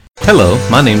Hello,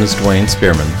 my name is Dwayne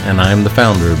Spearman, and I am the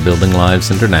founder of Building Lives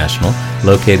International,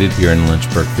 located here in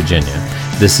Lynchburg, Virginia.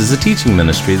 This is a teaching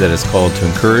ministry that is called to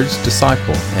encourage,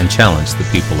 disciple, and challenge the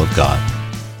people of God.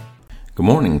 Good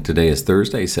morning. Today is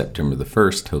Thursday, September the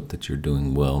 1st. Hope that you're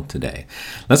doing well today.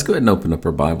 Let's go ahead and open up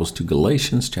our Bibles to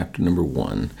Galatians chapter number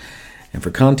 1. And for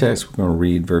context, we're going to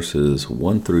read verses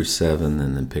 1 through 7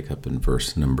 and then pick up in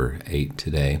verse number 8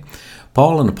 today.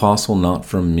 Paul, an apostle, not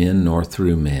from men nor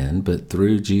through man, but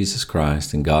through Jesus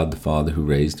Christ and God the Father who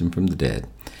raised him from the dead,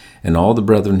 and all the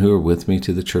brethren who are with me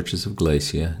to the churches of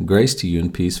Galatia, grace to you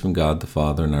and peace from God the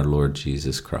Father and our Lord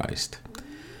Jesus Christ,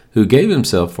 who gave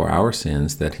himself for our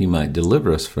sins that he might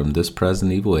deliver us from this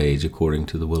present evil age according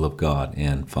to the will of God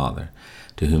and Father,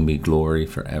 to whom be glory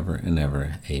forever and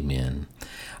ever. Amen.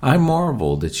 I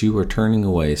marvel that you are turning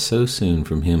away so soon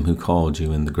from him who called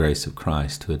you in the grace of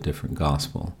Christ to a different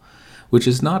gospel, which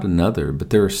is not another, but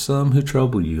there are some who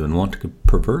trouble you and want to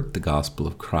pervert the gospel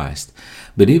of Christ.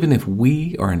 But even if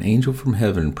we or an angel from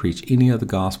heaven preach any other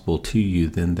gospel to you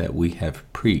than that we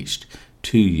have preached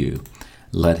to you,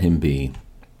 let him be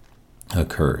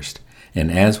accursed.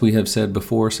 And as we have said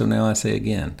before, so now I say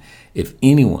again, if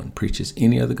anyone preaches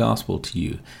any other gospel to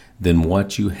you than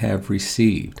what you have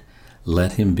received,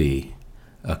 let him be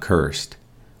accursed.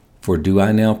 For do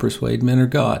I now persuade men or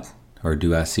God? Or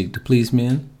do I seek to please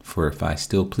men? For if I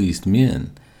still pleased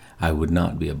men, I would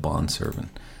not be a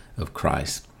bondservant of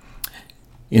Christ.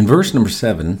 In verse number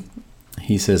 7,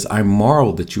 he says, I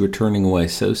marvel that you are turning away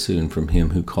so soon from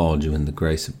him who called you in the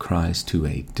grace of Christ to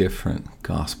a different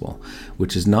gospel,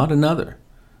 which is not another,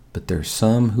 but there are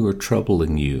some who are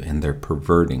troubling you and they're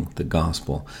perverting the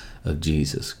gospel of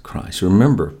Jesus Christ.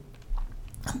 Remember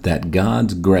that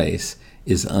God's grace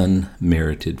is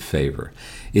unmerited favor.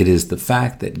 It is the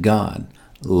fact that God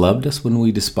loved us when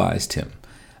we despised him,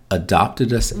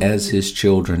 adopted us as his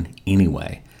children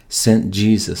anyway, sent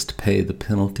Jesus to pay the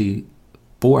penalty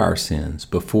for our sins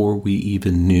before we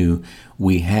even knew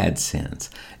we had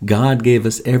sins. God gave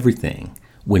us everything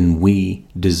when we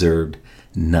deserved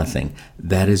nothing.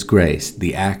 That is grace,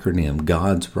 the acronym,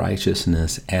 God's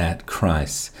righteousness at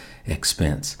Christ's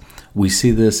expense. We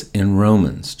see this in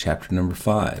Romans chapter number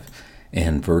 5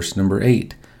 and verse number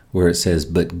 8, where it says,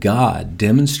 but God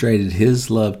demonstrated his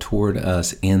love toward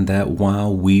us in that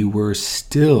while we were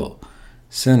still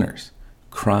sinners,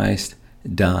 Christ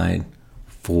died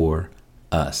for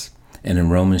us. And in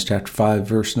Romans chapter 5,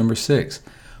 verse number 6,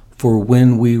 for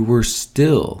when we were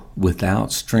still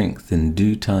without strength, in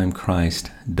due time Christ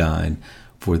died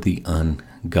for the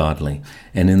ungodly.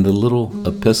 And in the little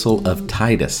epistle of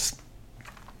Titus,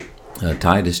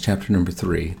 Titus chapter number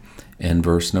 3 and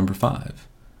verse number 5,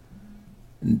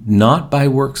 not by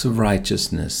works of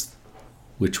righteousness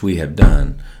which we have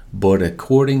done, but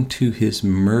according to his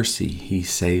mercy he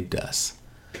saved us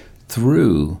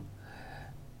through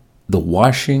the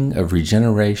washing of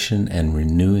regeneration and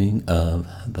renewing of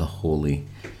the Holy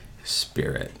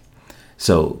Spirit.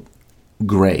 So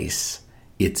grace,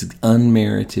 it's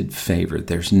unmerited favor.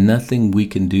 There's nothing we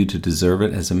can do to deserve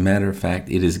it. As a matter of fact,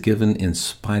 it is given in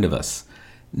spite of us,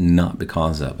 not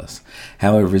because of us.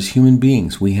 However, as human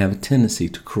beings, we have a tendency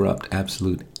to corrupt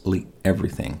absolutely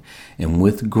everything. And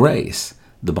with grace,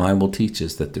 the Bible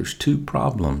teaches that there's two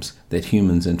problems that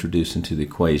humans introduce into the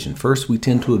equation. First, we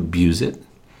tend to abuse it.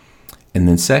 And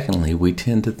then secondly, we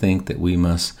tend to think that we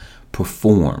must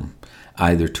perform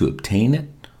either to obtain it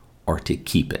or to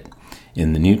keep it.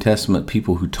 In the New Testament,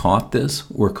 people who taught this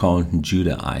were called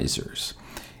Judaizers.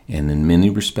 And in many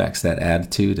respects, that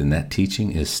attitude and that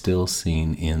teaching is still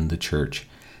seen in the church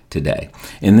today.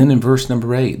 And then in verse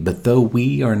number 8, but though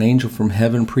we or an angel from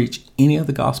heaven preach any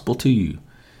other gospel to you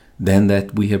than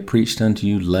that we have preached unto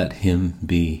you, let him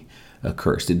be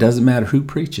accursed. It doesn't matter who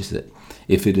preaches it.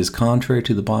 If it is contrary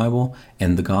to the Bible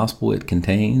and the gospel it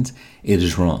contains, it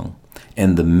is wrong.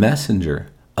 And the messenger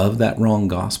of that wrong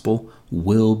gospel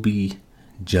will be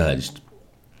judged.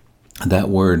 That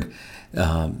word,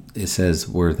 it says,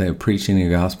 where they are preaching the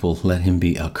gospel, let him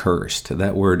be accursed.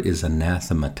 That word is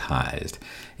anathematized.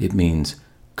 It means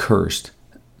cursed,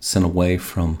 sent away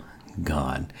from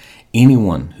God.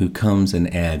 Anyone who comes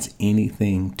and adds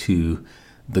anything to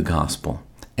the gospel,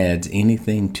 adds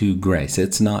anything to grace.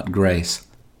 It's not grace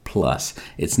plus.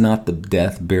 It's not the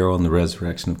death, burial, and the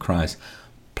resurrection of Christ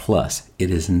plus.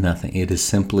 It is nothing. It is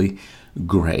simply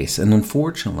grace. And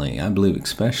unfortunately, I believe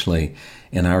especially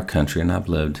in our country, and I've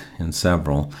lived in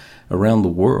several around the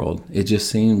world, it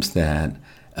just seems that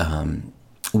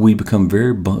we become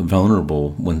very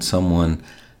vulnerable when someone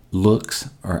looks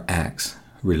or acts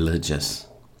religious.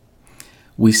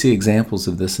 We see examples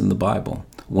of this in the Bible.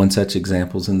 One such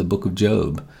example is in the book of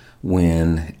Job,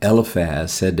 when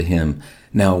Eliphaz said to him,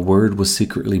 "Now a word was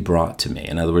secretly brought to me."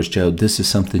 In other words, Job, this is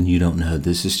something you don't know.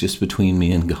 This is just between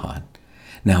me and God.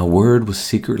 "Now a word was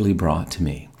secretly brought to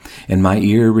me, and my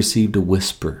ear received a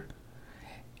whisper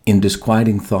in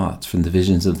disquieting thoughts from the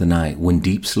visions of the night, when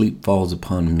deep sleep falls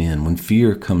upon men, when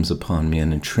fear comes upon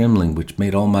men, and trembling which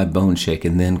made all my bones shake."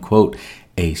 And then, quote,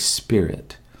 "A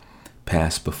spirit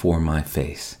passed before my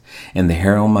face, and the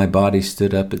hair on my body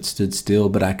stood up. It stood still,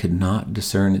 but I could not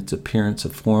discern its appearance. A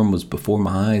form was before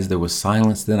my eyes. There was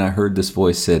silence. Then I heard this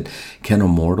voice said, Can a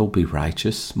mortal be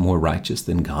righteous, more righteous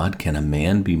than God? Can a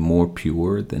man be more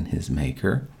pure than his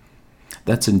maker?"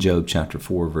 That's in Job chapter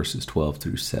 4, verses 12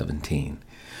 through 17.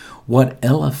 What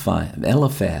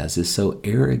Eliphaz is so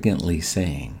arrogantly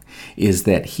saying is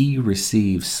that he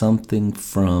receives something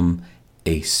from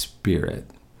a spirit,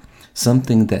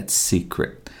 something that's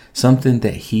secret, something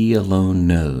that he alone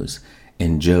knows,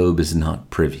 and Job is not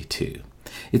privy to.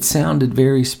 It sounded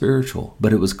very spiritual,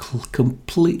 but it was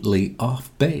completely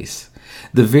off base.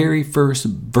 The very first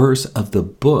verse of the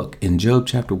book in Job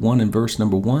chapter 1 and verse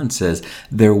number 1 says,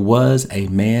 "There was a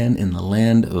man in the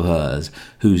land of Uz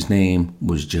whose name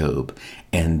was Job,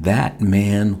 and that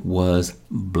man was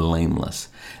blameless.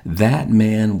 That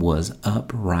man was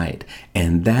upright,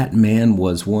 and that man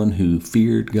was one who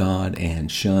feared God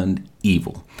and shunned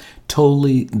evil."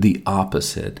 Totally the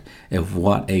opposite of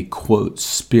what a, quote,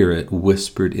 spirit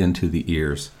whispered into the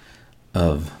ears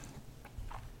of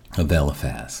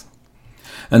Eliphaz.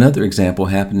 Another example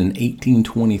happened in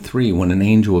 1823 when an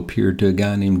angel appeared to a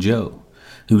guy named Joe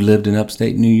who lived in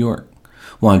upstate New York.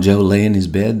 While Joe lay in his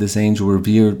bed, this angel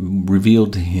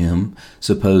revealed to him,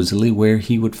 supposedly, where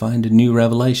he would find a new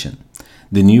revelation.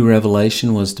 The new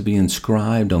revelation was to be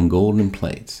inscribed on golden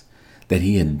plates that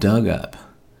he had dug up.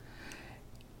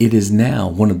 It is now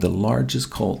one of the largest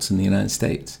cults in the United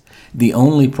States. The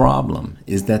only problem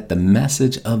is that the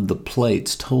message of the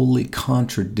plates totally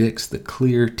contradicts the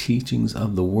clear teachings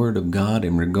of the Word of God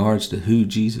in regards to who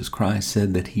Jesus Christ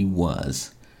said that he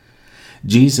was.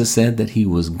 Jesus said that he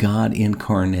was God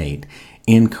incarnate,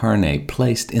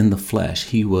 placed in the flesh.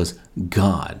 He was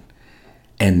God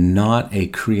and not a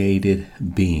created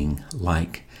being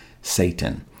like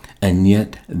Satan. And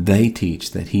yet they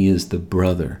teach that he is the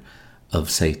brother of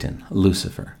Satan,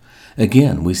 Lucifer.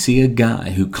 Again, we see a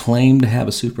guy who claimed to have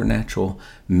a supernatural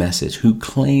message, who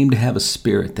claimed to have a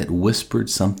spirit that whispered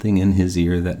something in his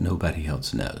ear that nobody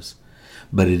else knows.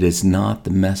 But it is not the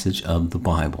message of the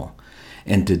Bible.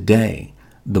 And today,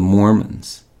 the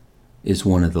Mormons is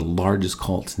one of the largest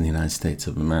cults in the United States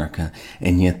of America,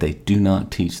 and yet they do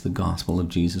not teach the gospel of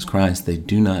Jesus Christ. They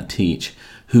do not teach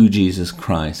who Jesus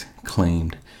Christ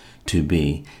claimed to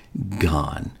be,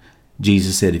 God.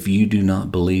 Jesus said, "If you do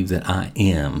not believe that I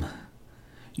am,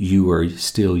 you are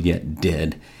still yet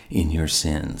dead in your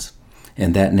sins."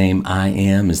 And that name, I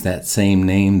am, is that same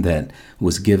name that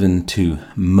was given to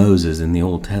Moses in the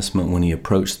Old Testament when he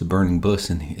approached the burning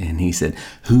bush and he said,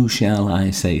 "Who shall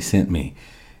I say sent me?"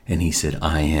 And he said,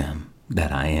 "I am,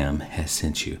 that I am has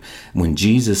sent you." When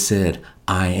Jesus said,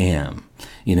 "I am,"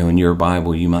 in your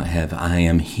Bible you might have, "I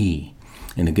am he."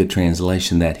 In a good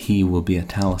translation, that he will be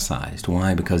italicized.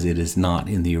 Why? Because it is not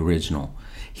in the original.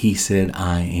 He said,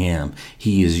 "I am."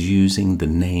 He is using the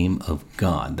name of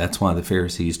God. That's why the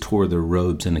Pharisees tore their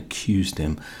robes and accused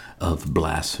him of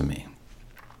blasphemy.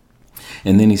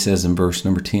 And then he says in verse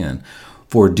number 10,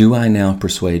 "For do I now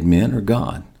persuade men or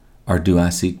God? Or do I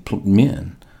seek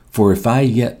men? For if I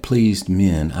yet pleased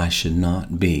men, I should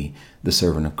not be the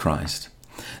servant of Christ."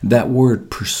 That word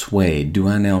persuade, do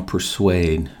I now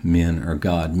persuade men or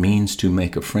God, means to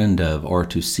make a friend of or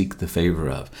to seek the favor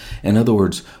of. In other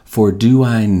words, for do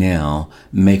I now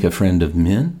make a friend of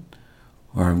men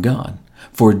or of God?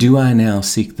 For do I now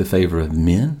seek the favor of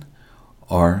men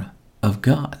or of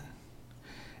God?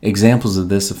 Examples of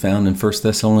this are found in 1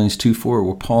 Thessalonians 2:4,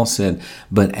 where Paul said,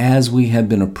 "But as we have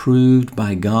been approved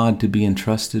by God to be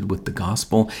entrusted with the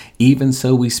gospel, even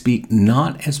so we speak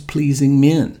not as pleasing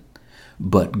men,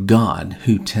 but God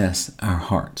who tests our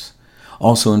hearts."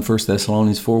 Also in 1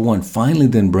 Thessalonians 4:1, "Finally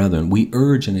then, brethren, we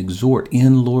urge and exhort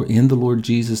in the Lord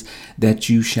Jesus that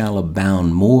you shall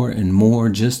abound more and more,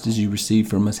 just as you receive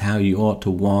from us how you ought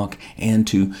to walk and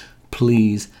to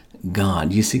please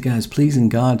God." You see, guys, pleasing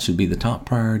God should be the top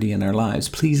priority in our lives.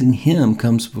 Pleasing Him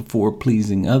comes before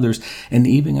pleasing others and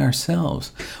even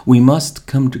ourselves. We must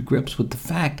come to grips with the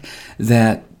fact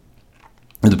that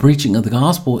the preaching of the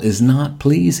gospel is not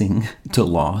pleasing to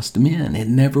lost men. It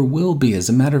never will be. As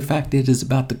a matter of fact, it is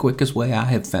about the quickest way I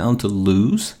have found to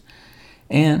lose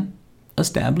and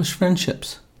establish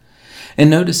friendships. And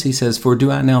notice he says, "For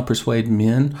do I now persuade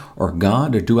men or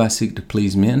God, or do I seek to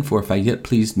please men? For if I yet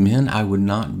pleased men, I would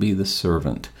not be the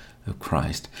servant of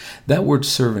Christ." That word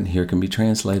servant here can be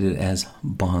translated as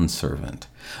bondservant.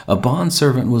 A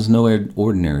bondservant was no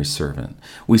ordinary servant.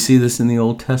 We see this in the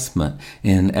Old Testament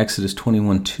in Exodus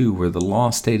 21:2, where the law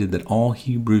stated that all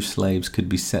Hebrew slaves could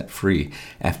be set free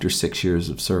after 6 years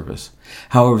of service.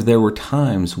 However, there were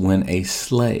times when a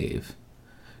slave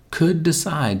could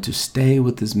decide to stay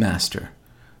with his master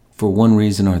for one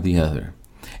reason or the other.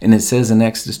 And it says in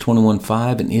Exodus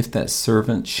 21:5, "And if that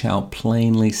servant shall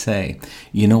plainly say,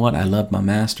 you know what, I love my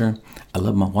master, I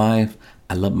love my wife,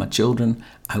 I love my children,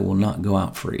 I will not go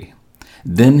out free.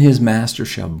 Then his master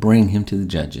shall bring him to the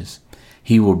judges.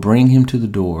 He will bring him to the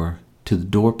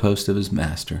doorpost of his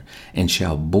master, and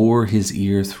shall bore his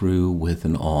ear through with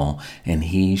an awl, and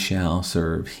he shall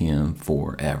serve him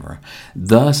forever."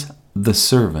 Thus, the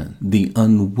servant, the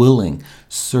unwilling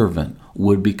servant,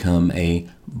 would become a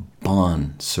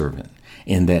bond servant,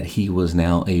 in that he was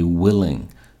now a willing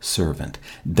servant.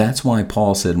 That's why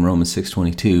Paul said in Romans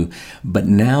 6:22, "But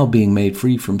now being made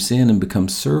free from sin and become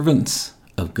servants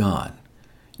of God,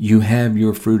 you have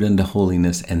your fruit unto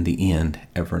holiness, and the end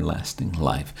everlasting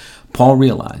life." Paul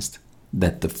realized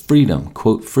that the freedom,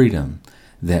 quote, freedom,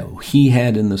 that he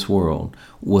had in this world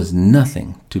was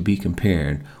nothing to be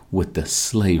compared with the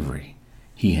slavery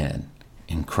he had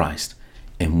in Christ.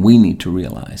 And we need to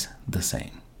realize the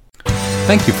same.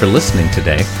 Thank you for listening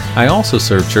today. I also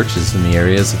serve churches in the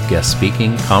areas of guest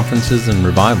speaking, conferences, and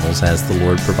revivals as the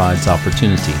Lord provides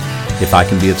opportunity. If I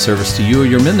can be of service to you or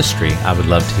your ministry, I would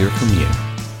love to hear from you.